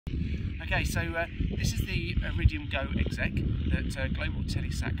Okay, so this is the Iridium GO Exec that Global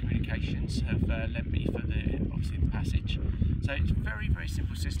Telesat Communications have lent me for obviously the passage. So it's a very, very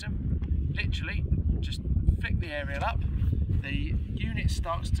simple system. Literally, just flick the aerial up, the unit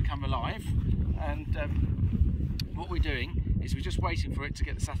starts to come alive, and what we're doing is we're just waiting for it to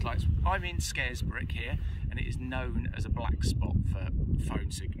get the satellites. I'm in Scaresbrook here, and it is known as a black spot for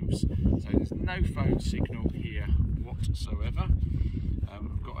phone signals. So there's no phone signal here whatsoever.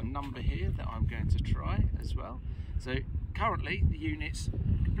 I've got a number here that I'm going to try as well. So currently the unit's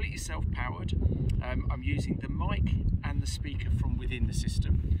completely self-powered. I'm using the mic and the speaker from within the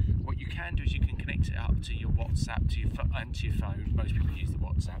system. What you can do is you can connect it up to your WhatsApp and to your phone. Most people use the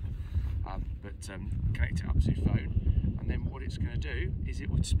WhatsApp, but connect it up to your phone, and then what it's going to do is it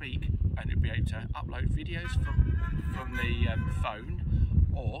would speak and it'll be able to upload videos from the phone,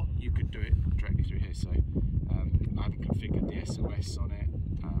 or you could do it directly through here. So I haven't configured the SOS on it,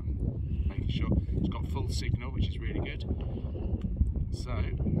 making sure it's got full signal, which is really good. So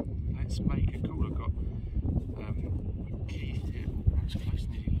let's make a call. I've got Keith here. Oh, that was close,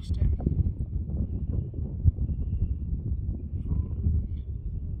 nearly lost him.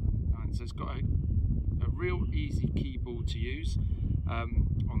 Right, so it's got a real easy keyboard to use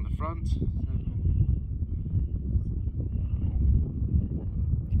on the front.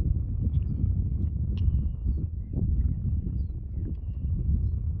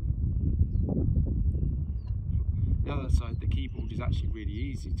 The other side, the keyboard is actually really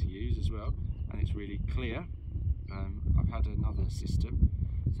easy to use as well, and it's really clear. I've had another system,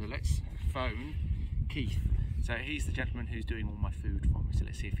 so let's phone Keith. So he's the gentleman who's doing all my food for me. So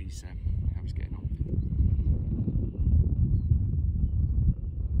let's see if he's how he's getting on.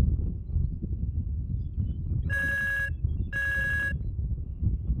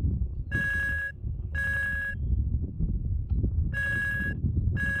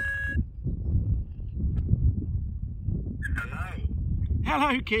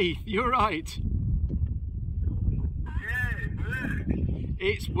 Hello Keith, you're right. Yeah,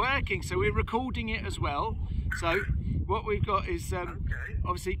 it's working, so we're recording it as well. So what we've got is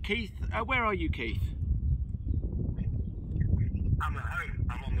obviously Keith, where are you Keith? I'm at home,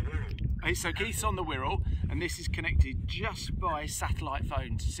 I'm on the Wirral. So Keith's on the Wirral, and this is connected just by satellite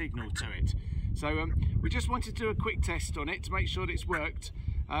phone signal to it. So we just wanted to do a quick test on it to make sure that it's worked.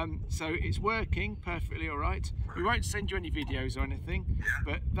 So it's working perfectly all right. We won't send you any videos or anything,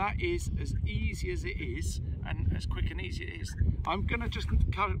 but that is as easy as it is, and as quick and easy it is. I'm going to just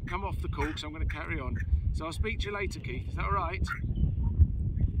come off the call, because I'm going to carry on. So I'll speak to you later, Keith. Is that all right?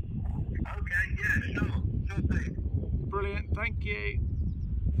 Okay, yeah, sure thing. Brilliant, thank you.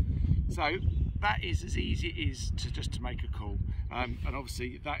 So that is as easy it is to make a call, and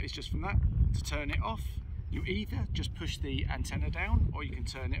obviously that is just from that to turn it off. You either just push the antenna down, or you can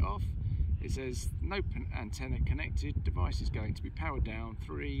turn it off. It says no antenna connected, device is going to be powered down.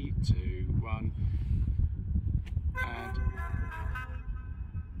 3, 2, 1, and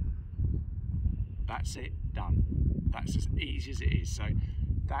that's it, done. That's as easy as it is. So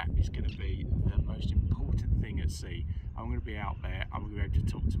that is going to be the most important thing at sea. I'm going to be out there, I'm going to be able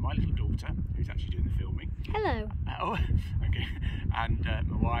to talk to my little daughter, who's actually doing the filming. Hello. Oh, okay. And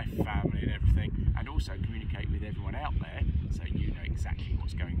my wife, family and everything, and also communicate with everyone out there, so you know exactly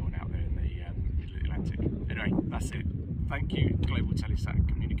what's going on out there in the Middle Atlantic. Anyway, that's it. Thank you, Global Telesat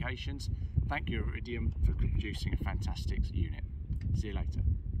Communications. Thank you, Iridium, for producing a fantastic unit. See you later.